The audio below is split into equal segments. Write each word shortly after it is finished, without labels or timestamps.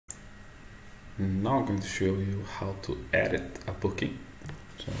Now I'm going to show you how to edit a booking.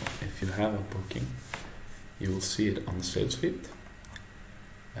 So if you have a booking, you will see it on the sales feed,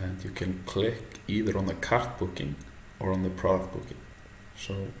 and you can click either on the cart booking or on the product booking.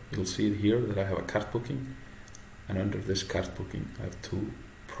 So you'll see it here that I have a cart booking, and under this cart booking I have two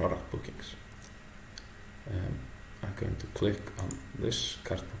product bookings. I'm going to click on this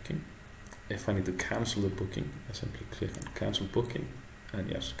cart booking. If I need to cancel the booking, I simply click on cancel booking, and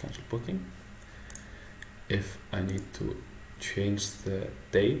yes, cancel booking. If I need to change the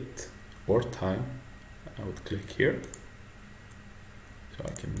date or time, I would click here, so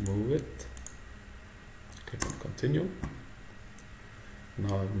I can move it. Click on continue.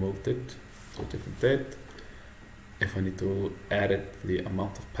 Now I've moved it to a different date. If I need to edit the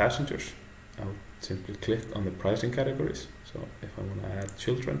amount of passengers, I would simply click on the pricing categories. So if I want to add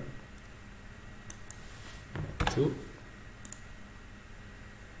children, 2.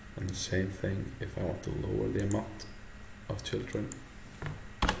 And the same thing if I want to lower the amount of children,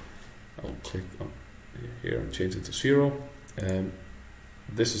 I'll click on here and change it to 0.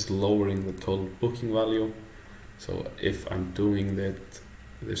 This is lowering the total booking value. So if I'm doing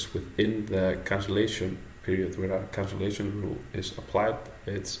this within the cancellation period where a cancellation rule is applied,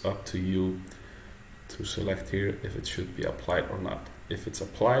 it's up to you to select here if it should be applied or not. If it's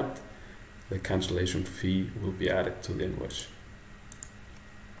applied, the cancellation fee will be added to the invoice.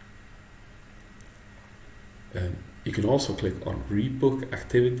 You can also click on rebook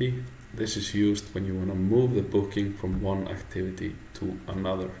activity. This is used when you want to move the booking from one activity to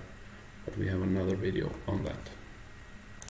another, but we have another video on that.